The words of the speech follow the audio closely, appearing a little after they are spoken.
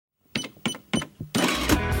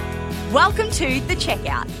Welcome to The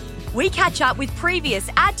Checkout. We catch up with previous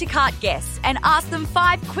Add to Cart guests and ask them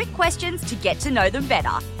 5 quick questions to get to know them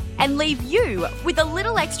better and leave you with a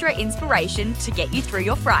little extra inspiration to get you through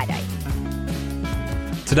your Friday.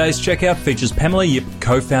 Today's Checkout features Pamela Yip,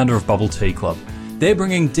 co-founder of Bubble Tea Club. They're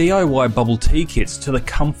bringing DIY bubble tea kits to the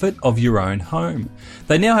comfort of your own home.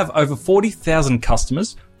 They now have over 40,000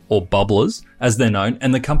 customers, or bubblers as they're known,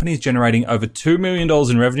 and the company is generating over $2 million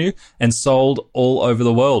in revenue and sold all over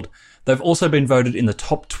the world. They've also been voted in the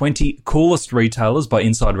top 20 coolest retailers by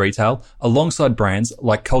Inside Retail, alongside brands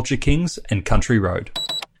like Culture Kings and Country Road.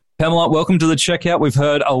 Pamela, welcome to The Checkout. We've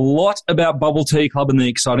heard a lot about Bubble Tea Club and the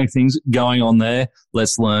exciting things going on there.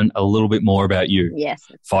 Let's learn a little bit more about you. Yes.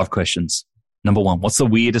 5 questions. Number 1, what's the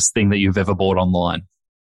weirdest thing that you've ever bought online?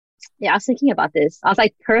 Yeah, I was thinking about this. I was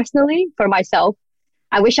like, personally, for myself,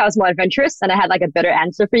 I wish I was more adventurous and I had like a better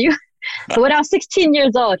answer for you. So when I was 16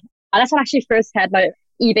 years old, that's when I actually first had my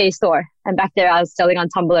eBay store. And back there, I was selling on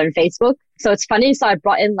Tumblr and Facebook. So it's funny. So I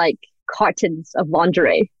brought in like cartons of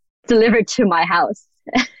lingerie delivered to my house.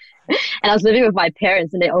 And I was living with my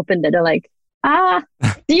parents and they opened it. They're like,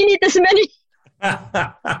 do you need this many?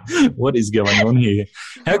 What is going on here?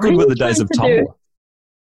 How good were the days of Tumblr?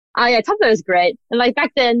 Oh yeah, Tumblr is great. And like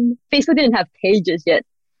back then, Facebook didn't have pages yet.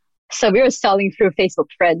 So we were selling through Facebook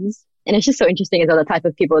friends. And it's just so interesting as well, the type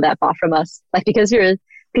of people that bought from us. Like because you're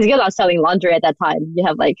not selling lingerie at that time, you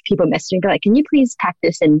have like people messaging, like, can you please pack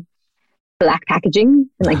this in black packaging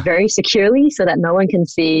and like very securely so that no one can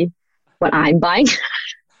see what I'm buying?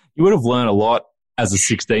 You would have learned a lot as a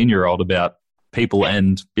 16-year-old about people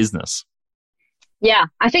and business. Yeah,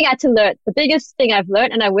 I think I had to learn. The biggest thing I've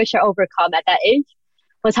learned, and I wish I overcome at that age,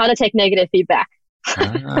 was how to take negative feedback.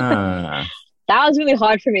 That was really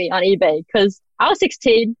hard for me on eBay because I was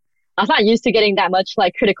 16. I was not used to getting that much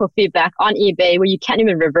like critical feedback on eBay where you can't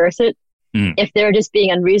even reverse it if they're just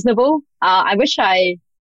being unreasonable.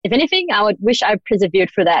 If anything, I would wish I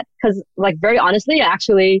persevered for that because like very honestly, I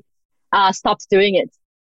actually stopped doing it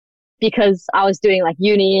because I was doing like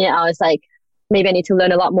uni. I was like, maybe I need to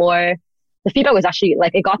learn a lot more. The feedback was actually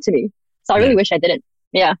like, it got to me. So I really wish I didn't.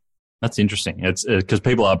 Yeah. That's interesting. It's because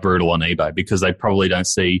people are brutal on eBay because they probably don't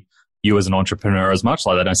see you as an entrepreneur as much.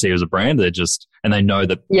 Like they don't see you as a brand. And they know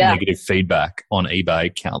that negative feedback on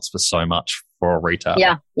eBay counts for so much for a retailer.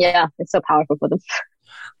 Yeah. Yeah. It's so powerful for them.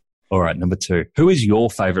 All right. Number 2, who is your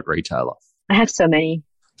favorite retailer? I have so many.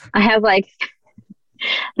 I have like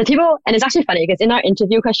the people, and it's actually funny because in our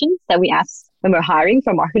interview questions that we ask when we're hiring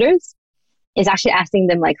for marketers, is actually asking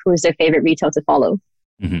them like who's their favorite retail to follow.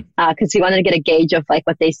 Because we wanted to get a gauge of like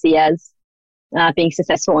what they see as being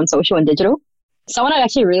successful on social and digital. Someone I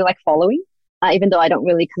actually really like following, even though I don't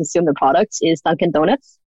really consume the products, is Dunkin'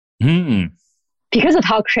 Donuts. Because of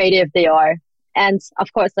how creative they are. And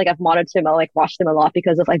of course, like I've monitored them, I like watched them a lot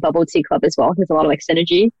because of like Bubble Tea Club as well. There's a lot of like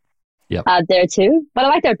synergy there too. But I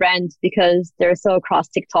like their brand because they're so across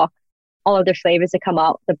TikTok. All of their flavors that come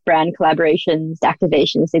out, the brand collaborations, the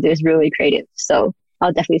activations they do is really creative. So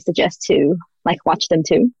I'll definitely suggest to like watch them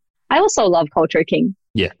too. I also love Culture King.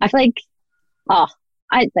 Yeah. I feel like,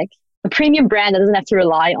 I like a premium brand that doesn't have to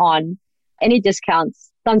rely on any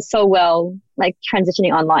discounts, done so well, like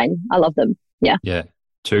transitioning online. I love them. Yeah. Yeah.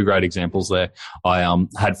 2 great examples there. I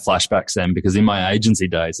had flashbacks then because in my agency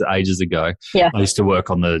days, ages ago, I used to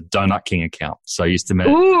work on the Donut King account. So I used to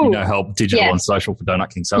help digital and social for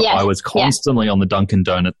Donut King. So I was constantly on the Dunkin'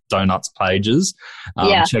 Donuts pages,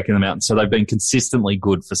 checking them out. And so they've been consistently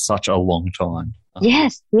good for such a long time.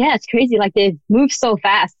 Yes. Yeah, it's crazy. Like they move so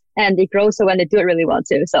fast and they grow so well and they do it really well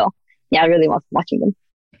too. So yeah, I really love watching them.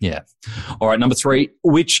 Yeah. All right. Number 3,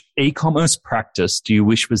 which e-commerce practice do you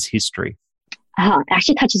wish was history? It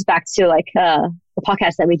actually touches back to like the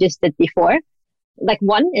podcast that we just did before. Like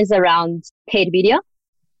one is around paid media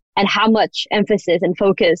and how much emphasis and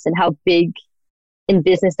focus and how big in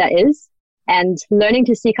business that is, and learning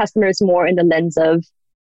to see customers more in the lens of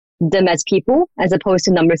them as people as opposed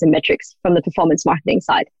to numbers and metrics from the performance marketing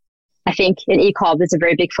side. I think in e-com, there's a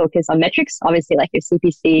very big focus on metrics, obviously like your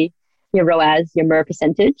CPC, your ROAS, your MER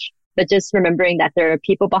percentage, but just remembering that there are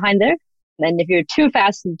people behind there. And if you're too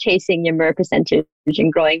fast in chasing your MER percentage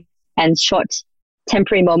and growing and short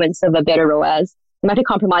temporary moments of a better ROAS, you might be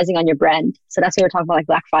compromising on your brand. So that's what we're talking about like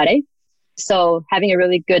Black Friday. So having a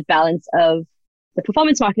really good balance of the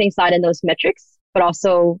performance marketing side and those metrics, but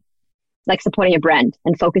also like supporting your brand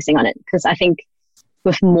and focusing on it. Because I think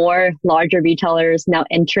with more larger retailers now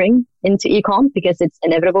entering into e-com because it's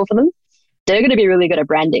inevitable for them, they're going to be really good at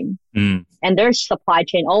branding. And their supply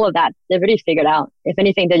chain, all of that, they've already figured out. If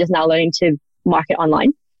anything, they're just now learning to market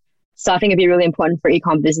online. So I think it'd be really important for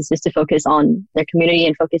e-com businesses to focus on their community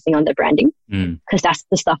and focusing on their branding, because that's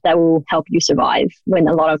the stuff that will help you survive when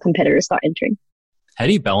a lot of competitors start entering. How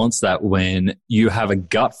do you balance that when you have a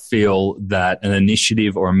gut feel that an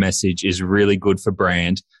initiative or a message is really good for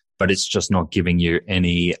brand, but it's just not giving you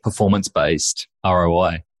any performance-based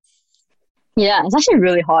ROI? Yeah, it's actually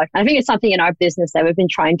really hard. I think it's something in our business that we've been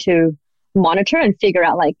trying to monitor and figure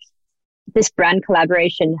out, like, this brand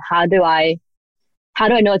collaboration. How do I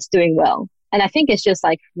know it's doing well? And I think it's just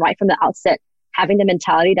like right from the outset, having the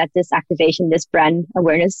mentality that this activation, this brand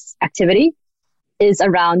awareness activity is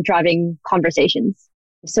around driving conversations.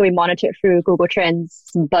 So we monitor it through Google Trends,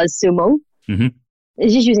 BuzzSumo.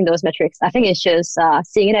 It's just using those metrics. I think it's just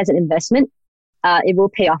seeing it as an investment. It will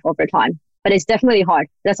pay off over time, but it's definitely hard.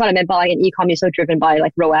 That's what I meant by, like, an e-com, you're so driven by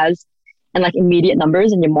like ROAS and like immediate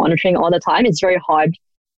numbers, and you're monitoring all the time. It's very hard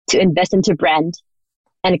to invest into brand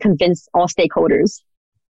and convince all stakeholders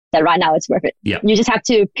that right now it's worth it. Yeah. You just have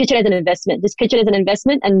to pitch it as an investment. Just pitch it as an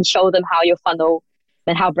investment and show them how your funnel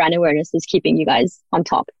and how brand awareness is keeping you guys on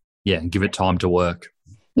top. Yeah, and give it time to work.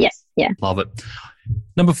 Yes. Yeah. Love it.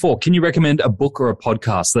 Number 4, can you recommend a book or a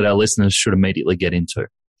podcast that our listeners should immediately get into?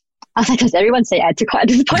 I was like, does everyone say add to cart at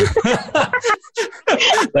this point?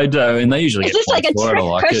 They do, and they usually Is get this like a points for it. I trick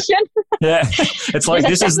like question? it. Yeah, it's like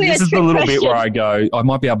this is the little bit where I go, I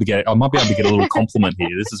might be able to get a little compliment here.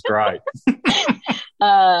 This is great.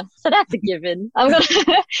 So that's a given. I'm gonna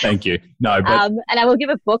Thank you. No, but and I will give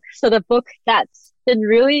a book. So the book that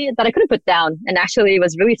I couldn't put down and actually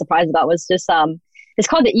was really surprised about was just it's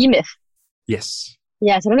called The E-Myth. yes,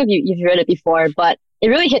 Yes, I don't know if you've read it before, but it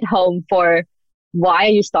really hit home for why are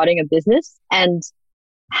you starting a business and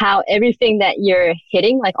how everything that you're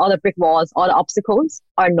hitting, like all the brick walls, all the obstacles,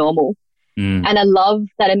 are normal. And I love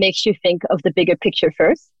that it makes you think of the bigger picture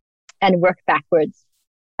first and work backwards.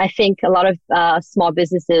 I think a lot of small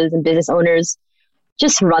businesses and business owners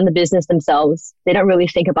just run the business themselves. They don't really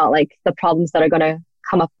think about like the problems that are going to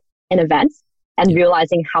come up in advance and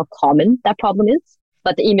realizing how common that problem is.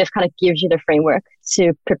 But the E-Myth kind of gives you the framework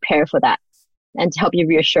to prepare for that and to help you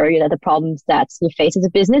reassure you that the problems that you face as a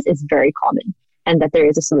business is very common and that there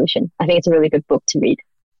is a solution. I think it's a really good book to read.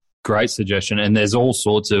 great suggestion. And there's all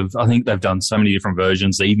sorts of, I think they've done so many different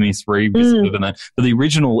versions. The E-Myth revisited and that, but the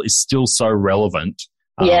original is still so relevant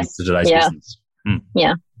to today's business.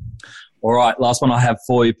 Yeah. All right, last one I have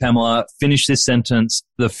for you, Pamela. Finish this sentence.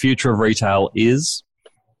 The future of retail is?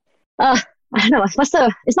 I don't know.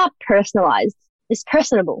 It's not personalized. It's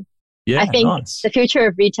personable. Yeah, I think nice. the future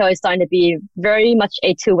of retail is starting to be very much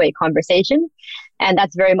a two-way conversation. And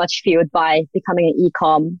that's very much fueled by becoming an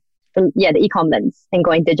the e-com lens and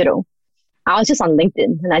going digital. I was just on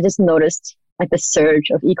LinkedIn and I just noticed like the surge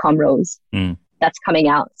of e-com roles that's coming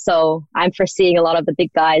out. So I'm foreseeing a lot of the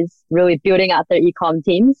big guys really building out their e-com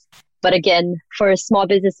teams. But again, for small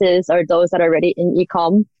businesses or those that are already in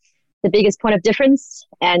e-com, the biggest point of difference,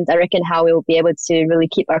 and I reckon how we will be able to really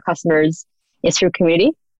keep our customers, is through community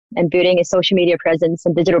and building a social media presence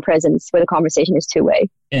and digital presence where the conversation is two-way.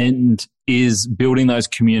 And is building those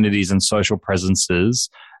communities and social presences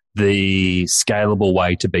the scalable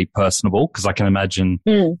way to be personable? Because I can imagine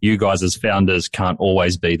you guys as founders can't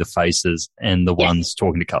always be the faces and the ones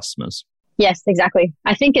talking to customers. Yes, exactly.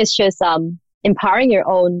 I think it's just empowering your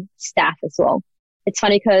own staff as well. It's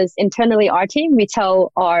funny because internally our team, we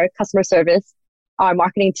tell our customer service, our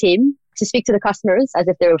marketing team to speak to the customers as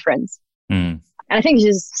if they were friends. And I think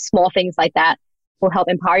just small things like that will help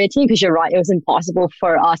empower your team, because you're right, it was impossible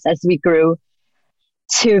for us as we grew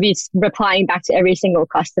to be replying back to every single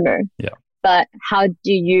customer. Yeah. But how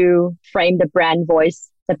do you frame the brand voice,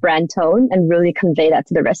 the brand tone, and really convey that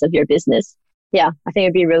to the rest of your business? Yeah, I think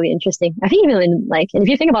it'd be really interesting. I think even and if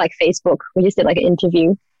you think about like Facebook, we just did like an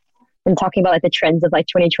interview and talking about like the trends of like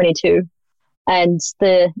 2022 and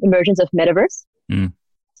the emergence of metaverse. And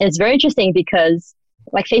it's very interesting because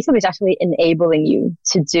like Facebook is actually enabling you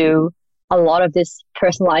to do a lot of this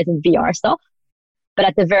personalized and VR stuff.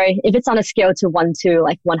 But if it's on a scale to 1 to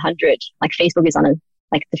like 100, like Facebook is on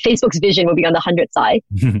the Facebook's vision will be on the 100 side.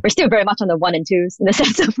 We're still very much on the 1 and 2s in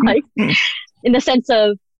the sense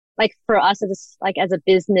of like for us as a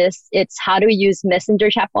business, it's how do we use Messenger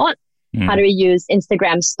chatbot? How do we use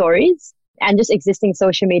Instagram stories and just existing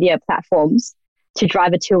social media platforms to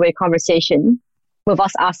drive a two-way conversation with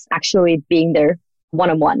us actually being there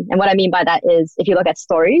one-on-one? And what I mean by that is if you look at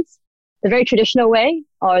stories, the very traditional way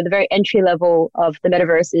or the very entry level of the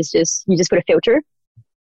metaverse is you just put a filter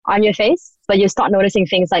on your face, but you start noticing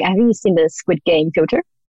things like, have you seen the Squid Game filter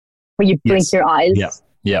where you blink your eyes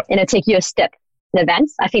and it takes you a step in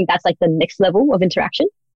advance? I think that's like the next level of interaction.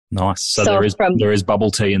 Nice. So there is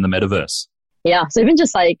bubble tea in the metaverse. Yeah. So even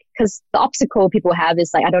just like, because the obstacle people have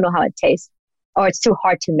is like, I don't know how it tastes, or it's too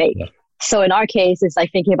hard to make. Yeah. So in our case, it's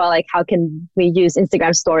like thinking about like, how can we use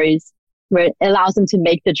Instagram stories where it allows them to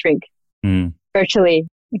make the drink virtually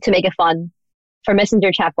to make it fun. For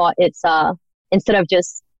Messenger chatbot, it's instead of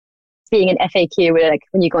just being an FAQ where like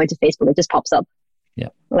when you go into Facebook, it just pops up. Yeah.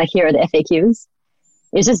 Like here are the FAQs.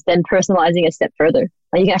 It's just then personalizing a step further.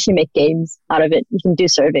 Like you can actually make games out of it. You can do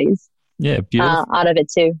surveys. Yeah, beautiful. Out of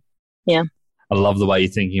it too. Yeah. I love the way you're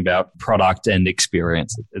thinking about product and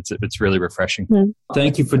experience. It's really refreshing.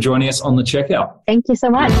 Thank you for joining us on The Checkout. Thank you so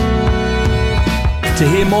much. To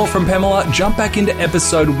hear more from Pamela, jump back into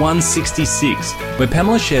episode 166, where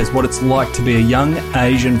Pamela shares what it's like to be a young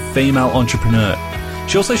Asian female entrepreneur.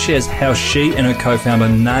 She also shares how she and her co-founder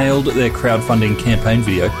nailed their crowdfunding campaign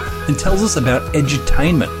video and tells us about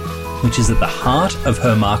edutainment, which is at the heart of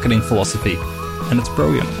her marketing philosophy. And it's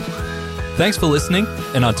brilliant. Thanks for listening,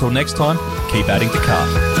 and until next time, keep adding to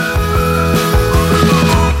cart.